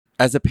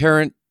As a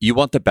parent, you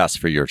want the best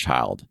for your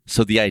child.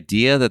 So the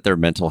idea that their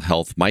mental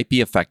health might be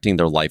affecting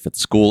their life at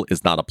school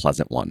is not a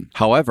pleasant one.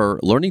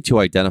 However, learning to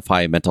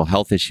identify mental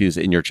health issues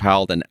in your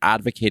child and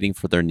advocating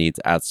for their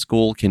needs at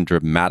school can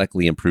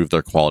dramatically improve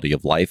their quality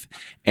of life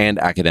and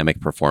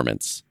academic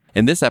performance.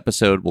 In this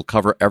episode, we'll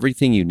cover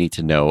everything you need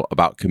to know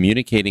about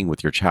communicating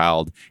with your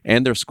child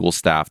and their school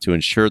staff to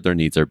ensure their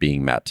needs are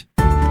being met.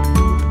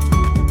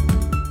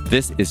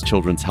 This is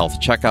Children's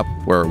Health Checkup,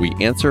 where we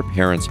answer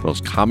parents'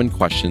 most common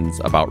questions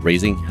about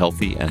raising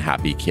healthy and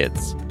happy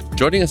kids.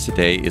 Joining us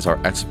today is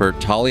our expert,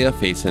 Talia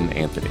Faison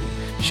Anthony.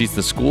 She's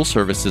the School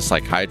Services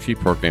Psychiatry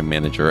Program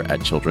Manager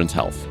at Children's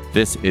Health.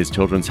 This is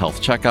Children's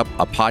Health Checkup,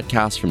 a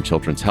podcast from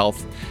Children's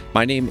Health.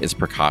 My name is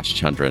Prakash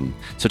Chandran.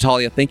 So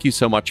Talia, thank you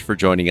so much for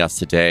joining us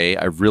today.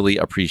 I really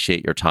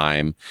appreciate your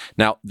time.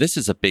 Now, this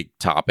is a big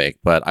topic,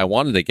 but I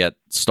wanted to get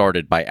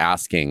started by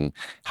asking,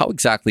 how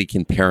exactly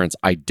can parents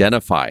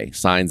identify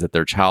signs that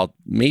their child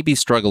may be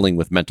struggling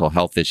with mental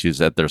health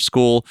issues at their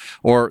school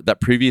or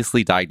that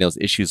previously diagnosed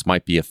issues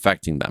might be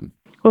affecting them?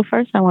 Well,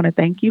 first, I want to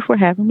thank you for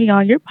having me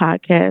on your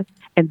podcast.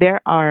 And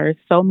there are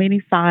so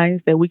many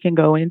signs that we can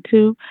go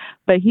into,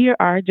 but here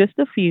are just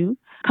a few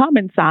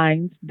common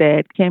signs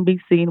that can be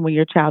seen when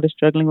your child is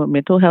struggling with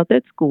mental health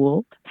at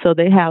school. So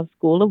they have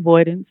school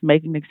avoidance,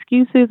 making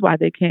excuses why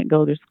they can't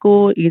go to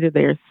school. Either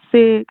they're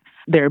sick,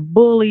 they're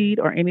bullied,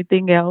 or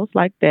anything else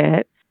like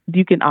that.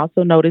 You can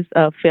also notice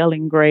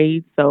failing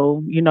grades.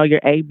 So,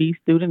 your A/B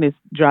student is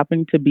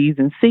dropping to B's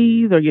and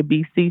C's, or your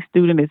BC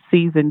student is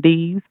C's and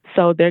D's.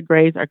 So their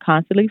grades are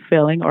constantly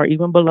failing or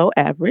even below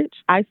average.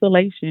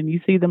 Isolation, you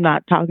see them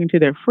not talking to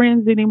their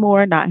friends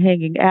anymore, not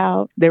hanging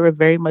out. They were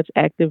very much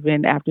active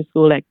in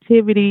after-school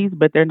activities,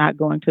 but they're not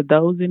going to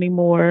those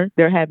anymore.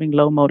 They're having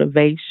low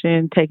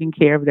motivation, taking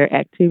care of their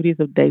activities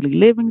of daily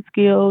living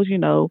skills,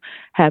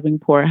 having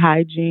poor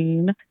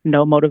hygiene,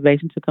 no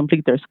motivation to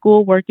complete their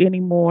schoolwork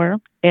anymore.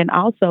 And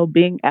also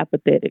being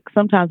apathetic.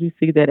 Sometimes we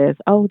see that as,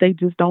 they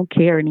just don't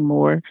care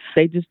anymore.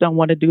 They just don't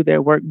want to do their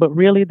work. But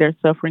really, they're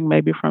suffering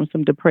maybe from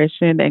some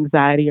depression,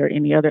 anxiety, or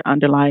any other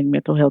underlying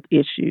mental health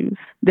issues.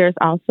 There's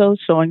also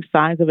showing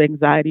signs of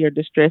anxiety or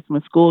distress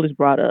when school is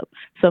brought up.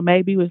 So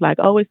maybe it was like,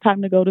 it's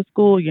time to go to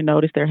school. You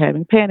notice they're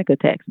having panic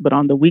attacks. But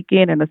on the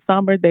weekend and the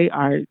summer, they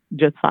are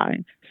just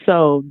fine.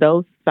 So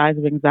those signs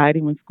of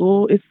anxiety when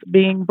school is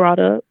being brought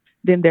up.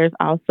 Then there's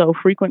also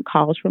frequent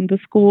calls from the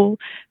school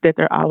that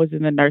they're always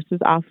in the nurse's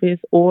office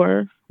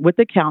or with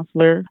the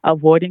counselor,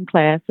 avoiding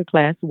class or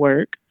class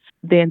work.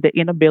 Then the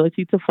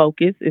inability to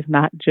focus is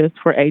not just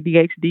for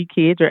ADHD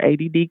kids or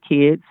ADD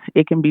kids.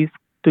 It can be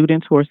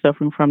students who are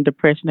suffering from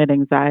depression and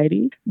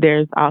anxiety.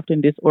 There's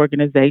often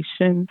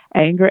disorganization,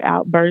 anger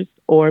outbursts,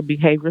 or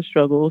behavior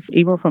struggles.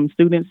 Even from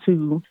students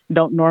who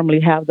don't normally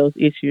have those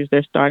issues,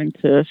 they're starting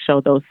to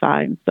show those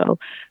signs. So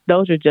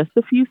those are just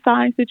a few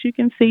signs that you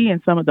can see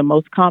and some of the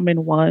most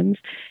common ones.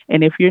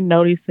 And if you're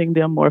noticing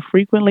them more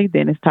frequently,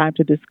 then it's time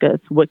to discuss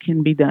what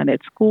can be done at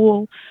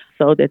school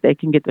so that they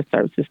can get the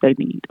services they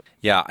need.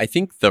 Yeah, I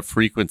think the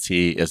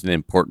frequency is an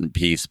important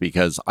piece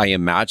because I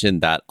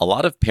imagine that a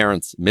lot of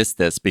parents miss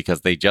this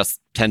because they just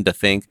tend to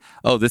think,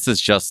 this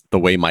is just the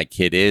way my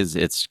kid is.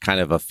 It's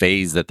kind of a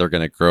phase that they're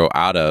going to grow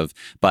out of.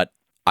 But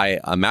I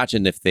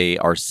imagine if they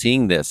are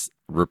seeing this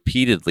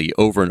repeatedly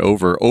over and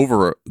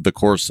over the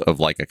course of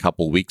like a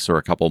couple weeks or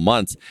a couple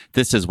months,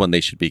 this is when they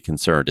should be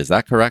concerned. Is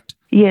that correct?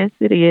 Yes,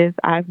 it is.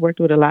 I've worked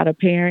with a lot of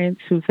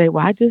parents who say,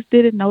 I just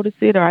didn't notice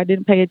it or I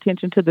didn't pay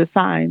attention to the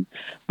signs.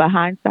 But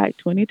hindsight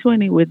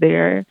 2020, with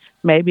their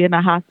maybe in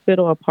a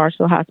hospital or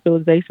partial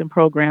hospitalization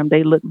program,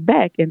 they look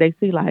back and they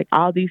see like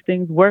all these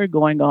things were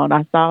going on.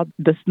 I saw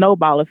the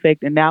snowball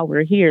effect and now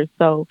we're here.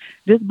 So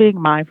just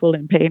being mindful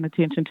and paying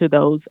attention to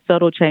those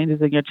subtle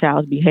changes in your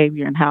child's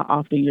behavior and how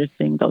often you're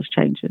seeing those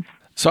changes.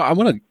 So I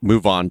want to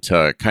move on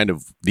to kind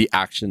of the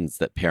actions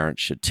that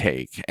parents should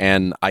take.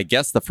 And I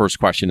guess the first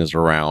question is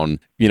around,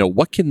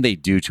 what can they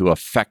do to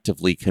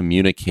effectively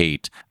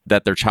communicate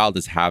that their child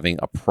is having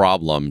a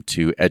problem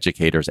to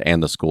educators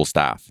and the school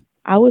staff?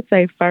 I would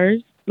say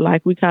first,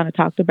 like we kind of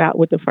talked about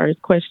with the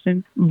first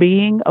question,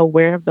 being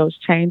aware of those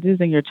changes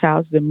in your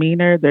child's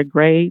demeanor, their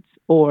grades,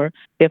 or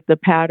if the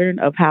pattern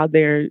of how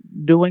they're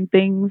doing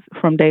things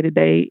from day to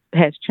day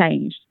has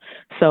changed.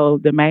 So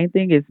the main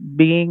thing is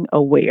being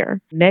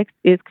aware. Next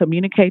is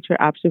communicate your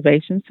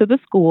observations to the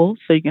school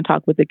so you can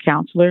talk with the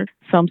counselor.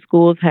 Some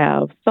schools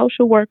have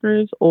social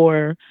workers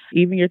or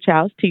even your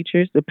child's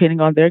teachers, depending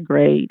on their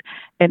grade,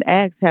 and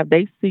ask, have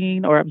they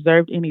seen or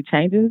observed any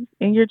changes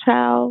in your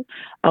child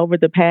over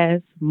the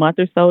past month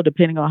or so,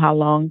 depending on how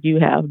long you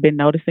have been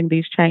noticing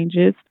these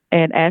changes,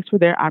 and ask for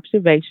their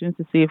observations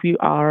to see if you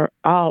are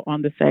all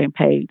on the same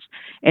page.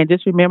 And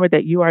just remember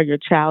that you are your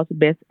child's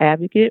best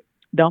advocate.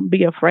 Don't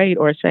be afraid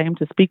or ashamed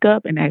to speak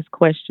up and ask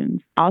questions.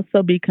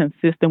 Also be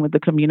consistent with the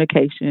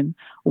communication.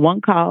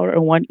 One call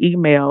or one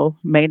email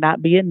may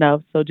not be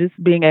enough. So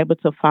just being able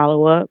to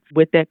follow up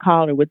with that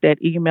call or with that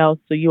email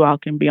so you all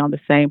can be on the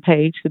same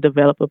page to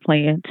develop a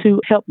plan to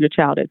help your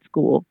child at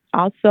school.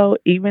 Also,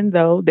 even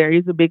though there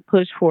is a big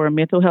push for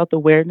mental health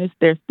awareness,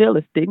 there's still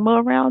a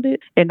stigma around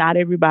it, and not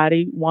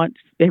everybody wants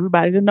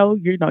everybody to know,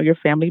 your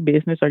family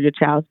business or your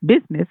child's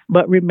business.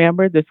 But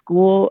remember, the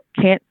school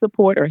can't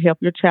support or help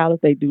your child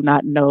if they do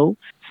not know.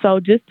 So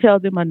just tell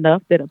them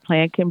enough that a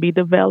plan can be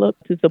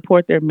developed to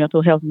support their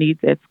mental health needs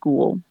at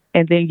school.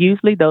 And then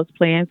usually those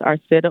plans are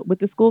set up with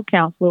the school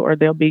counselor or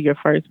they'll be your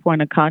first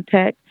point of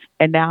contact.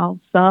 And now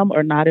some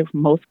or not if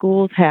most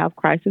schools have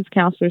crisis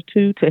counselors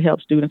too to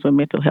help students with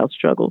mental health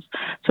struggles.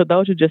 So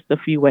those are just a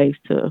few ways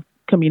to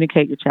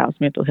communicate your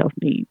child's mental health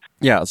needs.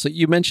 Yeah. So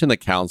you mentioned the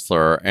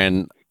counselor,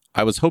 and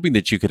I was hoping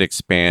that you could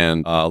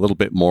expand a little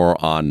bit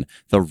more on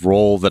the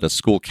role that a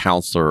school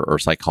counselor or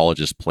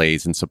psychologist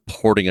plays in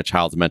supporting a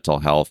child's mental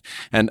health,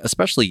 and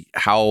especially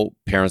how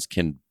parents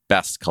can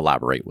best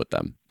collaborate with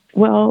them.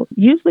 Well,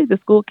 usually the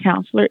school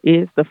counselor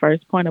is the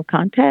first point of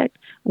contact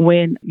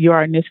when you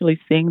are initially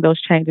seeing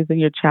those changes in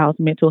your child's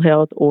mental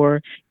health,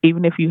 or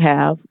even if you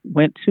have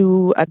went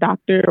to a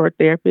doctor or a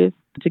therapist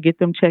to get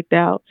them checked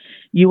out,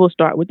 you will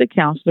start with the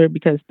counselor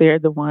because they're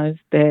the ones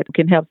that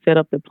can help set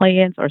up the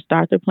plans or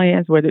start the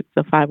plans, whether it's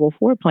a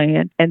 504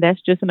 plan. And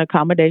that's just an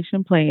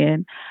accommodation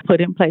plan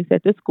put in place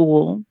at the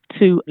school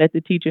to let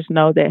the teachers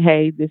know that,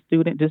 hey, this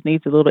student just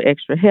needs a little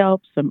extra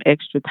help, some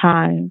extra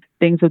time,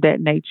 things of that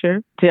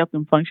nature to help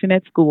them function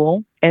at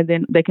school. And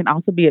then they can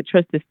also be a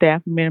trusted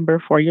staff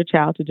member for your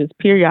child to just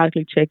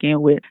periodically check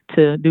in with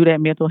to do that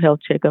mental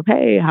health checkup.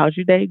 Hey, how's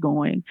your day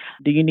going?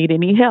 Do you need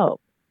any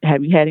help?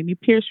 Have you had any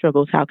peer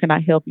struggles? How can I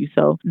help you?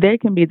 So they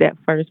can be that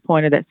first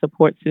point of that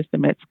support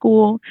system at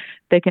school.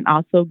 They can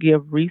also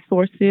give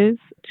resources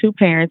to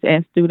parents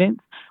and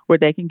students where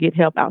they can get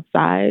help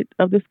outside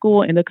of the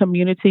school in the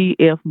community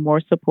if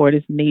more support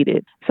is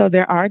needed. So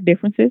there are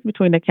differences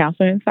between the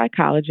counselor and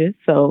psychologist.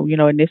 So,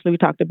 initially we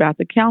talked about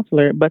the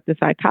counselor, but the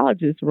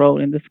psychologist's role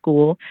in the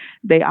school,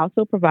 they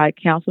also provide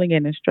counseling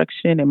and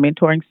instruction and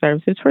mentoring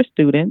services for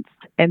students.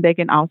 And they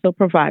can also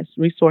provide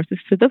resources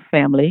to the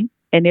family.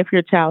 And if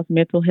your child's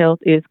mental health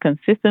is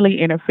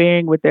consistently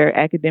interfering with their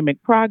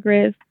academic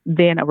progress,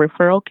 then a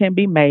referral can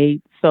be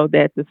made so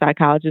that the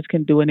psychologist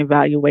can do an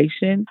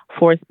evaluation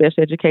for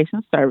special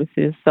education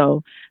services.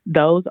 So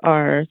those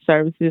are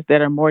services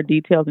that are more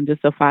detailed than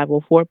just a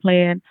 504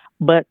 plan,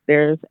 but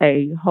there's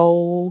a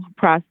whole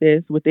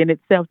process within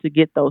itself to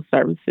get those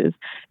services.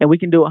 And we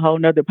can do a whole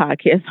nother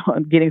podcast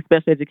on getting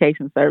special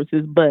education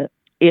services. But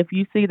if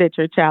you see that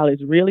your child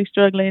is really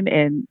struggling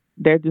and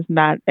they're just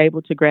not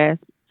able to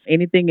grasp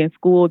anything in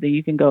school, then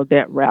you can go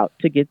that route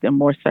to get them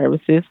more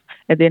services.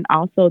 And then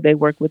also they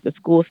work with the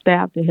school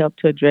staff to help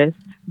to address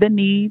the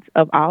needs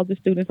of all the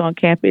students on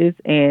campus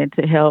and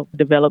to help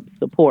develop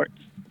supports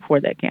for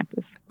that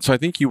campus. So I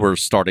think you were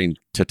starting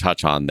to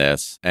touch on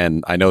this,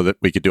 and I know that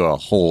we could do a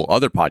whole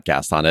other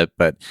podcast on it,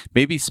 but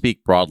maybe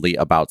speak broadly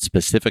about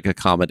specific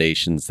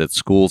accommodations that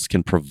schools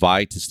can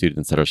provide to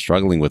students that are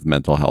struggling with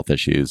mental health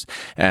issues,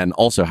 and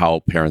also how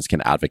parents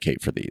can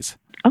advocate for these.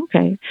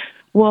 Okay.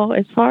 Well,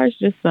 as far as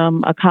just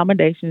some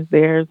accommodations,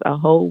 there's a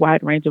whole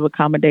wide range of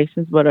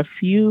accommodations, but a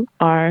few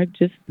are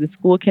just the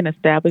school can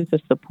establish a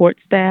support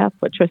staff,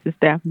 a trusted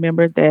staff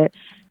member that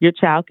your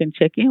child can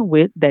check in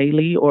with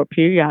daily or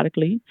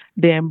periodically.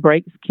 Then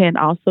breaks can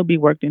also be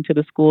worked into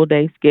the school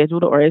day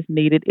scheduled or as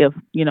needed if,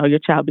 your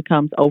child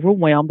becomes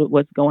overwhelmed with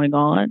what's going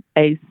on.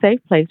 A safe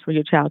place for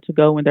your child to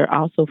go when they're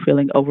also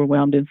feeling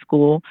overwhelmed in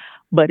school,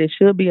 but it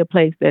should be a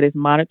place that is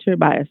monitored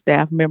by a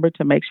staff member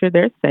to make sure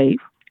they're safe.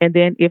 And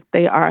then if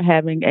they are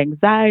having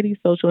anxiety,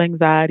 social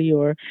anxiety,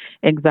 or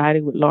anxiety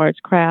with large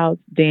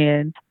crowds,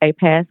 then a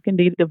pass can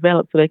be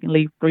developed so they can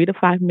leave 3 to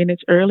 5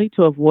 minutes early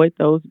to avoid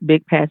those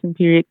big passing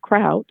period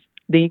crowds.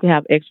 Then you can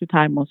have extra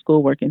time on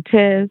schoolwork and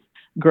tests,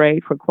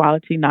 grade for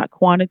quality, not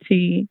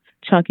quantity,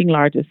 chunking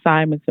large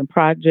assignments and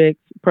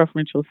projects,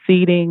 preferential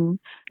seating.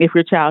 If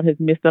your child has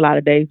missed a lot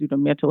of days due to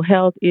mental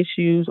health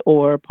issues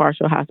or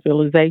partial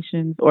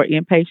hospitalizations or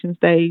inpatient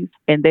stays,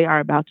 and they are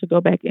about to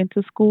go back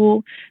into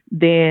school,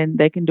 then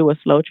they can do a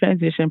slow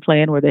transition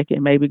plan where they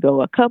can maybe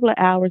go a couple of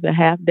hours, a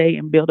half day,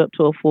 and build up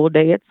to a full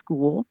day at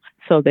school.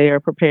 So they are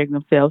preparing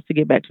themselves to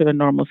get back to their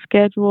normal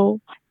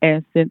schedule.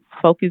 And since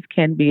focus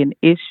can be an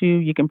issue,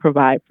 you can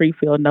provide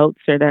pre-filled notes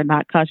so they're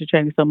not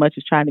concentrating so much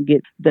as trying to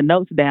get the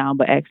notes down,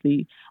 but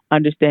actually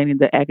understanding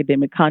the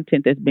academic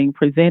content that's being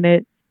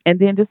presented. And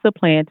then just a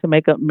plan to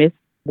make up missed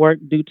work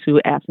due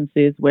to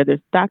absences, whether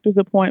it's doctor's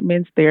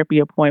appointments, therapy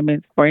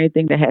appointments, or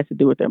anything that has to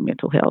do with their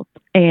mental health.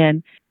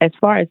 And as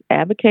far as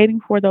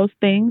advocating for those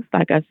things,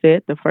 like I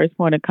said, the first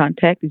point of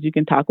contact is you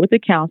can talk with the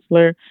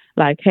counselor,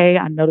 like, hey,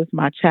 I noticed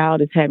my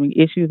child is having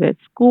issues at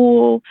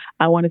school.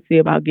 I want to see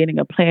about getting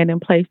a plan in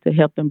place to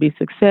help them be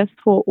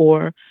successful.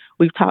 Or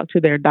we've talked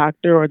to their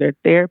doctor or their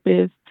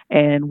therapist,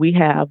 and we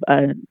have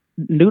a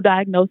new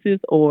diagnosis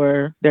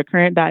or their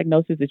current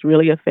diagnosis is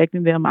really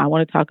affecting them. I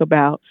want to talk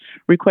about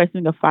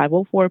requesting a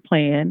 504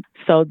 plan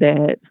so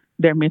that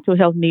their mental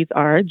health needs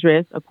are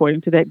addressed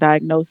according to that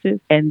diagnosis,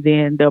 and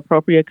then the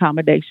appropriate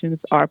accommodations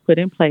are put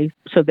in place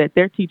so that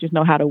their teachers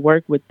know how to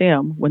work with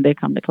them when they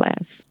come to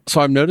class.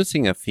 So I'm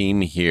noticing a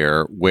theme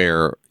here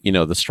where,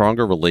 the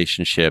stronger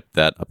relationship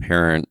that a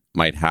parent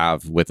might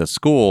have with a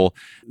school,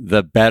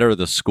 the better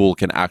the school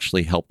can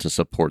actually help to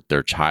support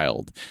their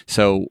child.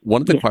 So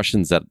one of the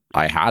questions that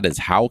I had is,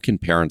 how can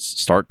parents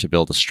start to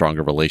build a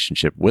stronger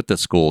relationship with the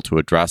school to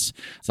address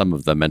some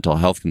of the mental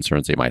health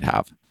concerns they might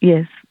have?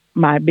 Yes.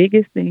 My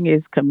biggest thing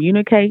is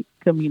communicate.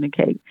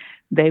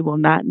 They will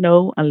not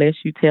know unless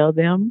you tell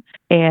them.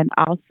 And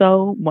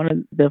also, one of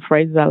the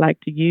phrases I like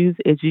to use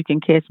is, you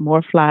can catch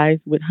more flies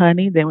with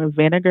honey than with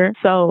vinegar.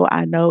 So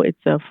I know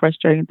it's a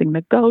frustrating thing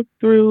to go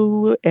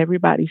through.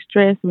 Everybody's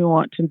stressed. We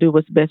want to do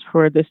what's best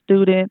for the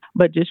student,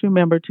 but just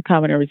remember to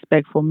come in a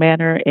respectful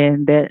manner,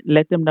 and that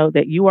let them know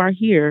that you are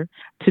here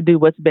to do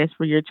what's best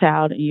for your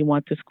child, and you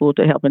want the school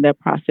to help in that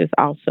process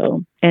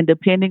also. And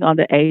depending on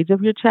the age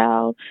of your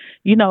child,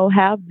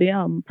 have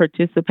them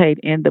participate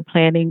in the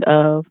planning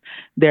of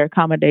their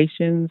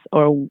accommodations,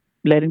 or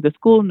letting the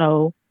school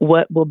know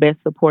what will best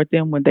support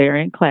them when they are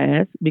in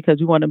class, because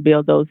we want to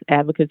build those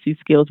advocacy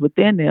skills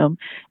within them.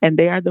 And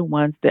they are the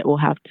ones that will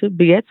have to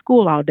be at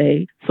school all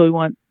day. So we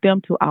want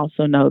them to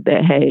also know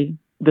that, hey,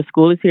 the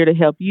school is here to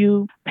help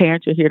you.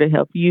 Parents are here to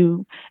help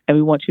you. And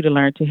we want you to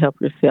learn to help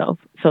yourself.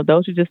 So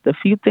those are just a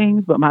few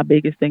things. But my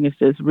biggest thing is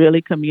just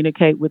really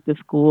communicate with the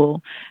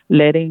school,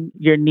 letting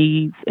your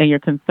needs and your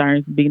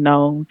concerns be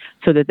known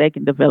so that they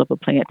can develop a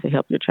plan to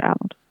help your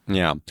child.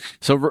 Yeah.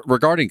 So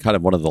regarding kind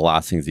of one of the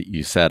last things that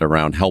you said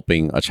around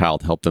helping a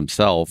child help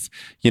themselves,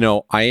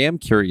 I am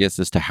curious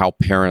as to how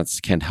parents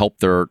can help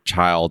their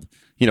child,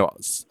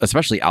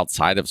 especially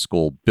outside of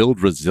school,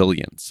 build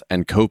resilience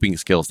and coping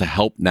skills to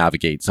help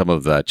navigate some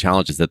of the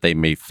challenges that they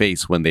may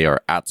face when they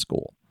are at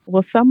school.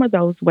 Well, some of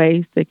those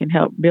ways that can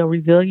help build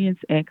resilience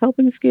and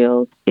coping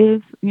skills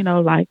is,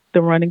 like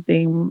the running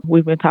theme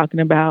we've been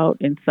talking about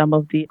in some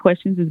of the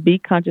questions, is be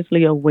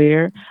consciously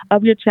aware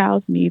of your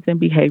child's needs and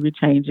behavior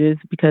changes.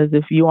 Because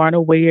if you aren't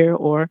aware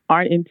or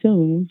aren't in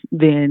tune,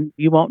 then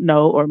you won't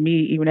know, or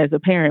me, even as a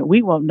parent,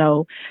 we won't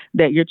know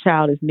that your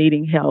child is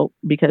needing help,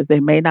 because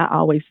they may not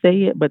always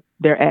say it, but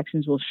their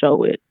actions will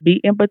show it.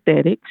 Be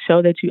empathetic,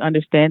 show that you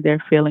understand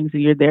their feelings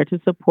and you're there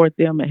to support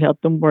them and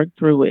help them work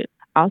through it.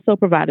 Also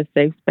provide a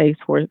safe space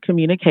for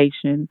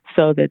communication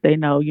so that they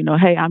know,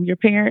 hey, I'm your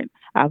parent.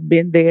 I've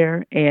been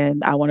there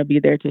and I want to be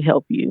there to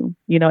help you.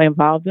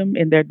 Involve them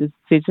in their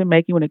decision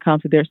making when it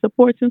comes to their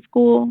supports in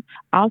school.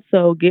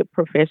 Also get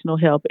professional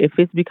help if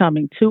it's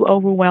becoming too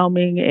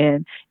overwhelming,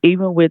 and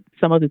even with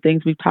some of the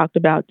things we've talked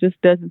about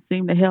just doesn't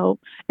seem to help.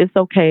 It's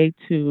okay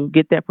to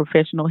get that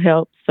professional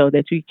help so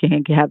that you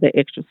can have that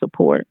extra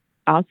support.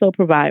 Also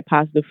provide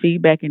positive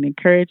feedback and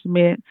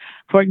encouragement.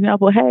 For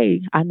example,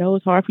 hey, I know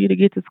it's hard for you to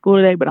get to school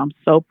today, but I'm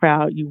so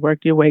proud you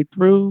worked your way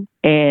through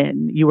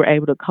and you were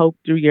able to cope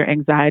through your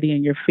anxiety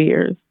and your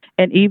fears.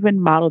 And even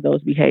model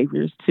those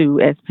behaviors too.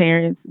 As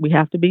parents, we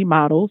have to be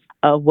models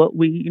of what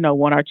we,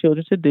 want our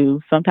children to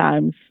do.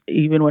 Sometimes,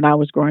 even when I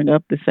was growing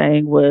up, the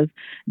saying was,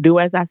 do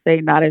as I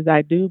say, not as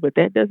I do, but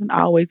that doesn't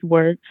always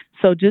work.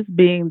 So just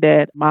being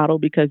that model,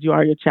 because you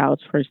are your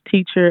child's first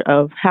teacher,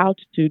 of how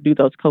to do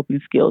those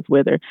coping skills,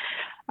 whether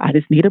I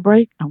just need a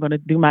break, I'm going to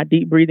do my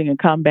deep breathing and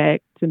come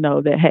back to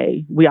know that,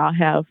 hey, we all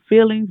have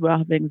feelings, we all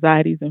have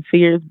anxieties and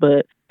fears,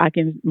 but I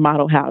can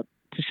model how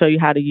to show you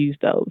how to use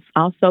those.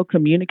 Also,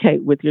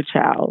 communicate with your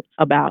child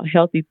about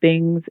healthy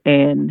things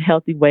and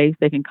healthy ways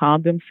they can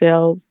calm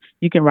themselves.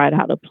 You can write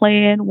out a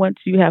plan once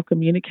you have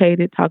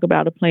communicated. Talk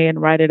about a plan,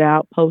 write it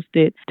out, post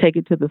it, take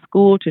it to the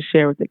school to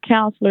share with the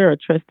counselor or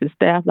trusted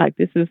staff. Like,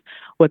 this is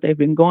what they've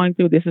been going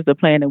through. This is the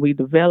plan that we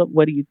developed.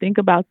 What do you think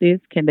about this?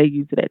 Can they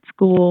use it at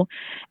school?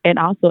 And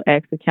also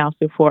ask the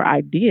counselor for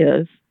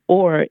ideas.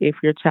 Or if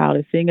your child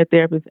is seeing a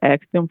therapist,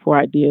 ask them for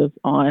ideas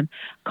on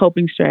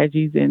coping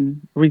strategies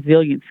and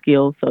resilience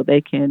skills so they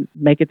can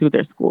make it through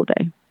their school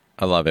day.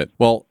 I love it.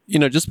 Well,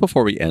 just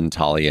before we end,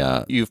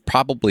 Talia, you've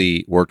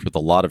probably worked with a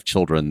lot of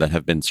children that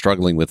have been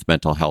struggling with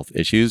mental health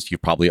issues.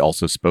 You've probably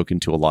also spoken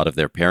to a lot of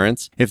their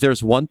parents. If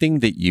there's one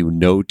thing that you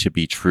know to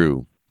be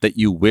true, that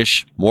you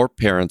wish more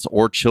parents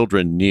or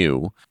children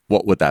knew,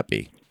 what would that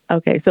be?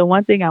 Okay, so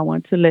one thing I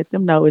want to let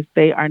them know is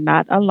they are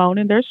not alone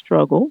in their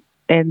struggle.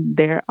 And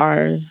there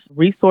are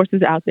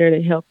resources out there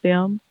to help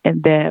them,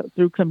 and that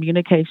through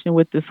communication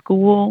with the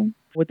school,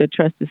 with the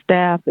trusted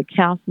staff, the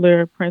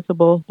counselor,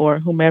 principal, or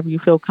whomever you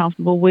feel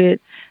comfortable with,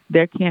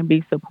 there can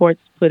be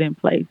supports put in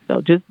place. So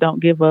just don't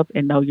give up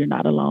and know you're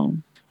not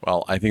alone.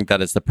 Well, I think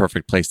that is the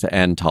perfect place to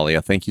end, Talia.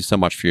 Thank you so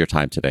much for your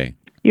time today.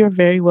 You're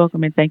very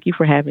welcome, and thank you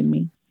for having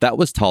me. That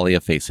was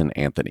Talia Faison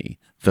Anthony,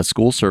 the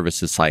School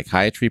Services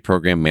Psychiatry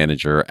Program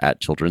Manager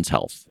at Children's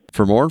Health.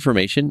 For more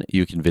information,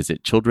 you can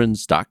visit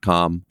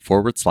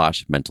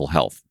childrens.com/mental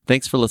health.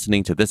 Thanks for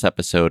listening to this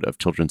episode of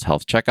Children's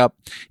Health Checkup.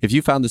 If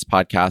you found this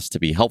podcast to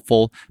be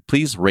helpful,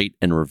 please rate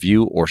and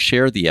review or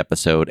share the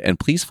episode, and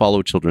please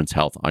follow Children's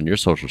Health on your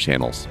social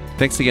channels.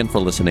 Thanks again for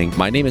listening.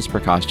 My name is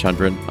Prakash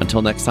Chandran.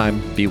 Until next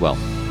time, be well.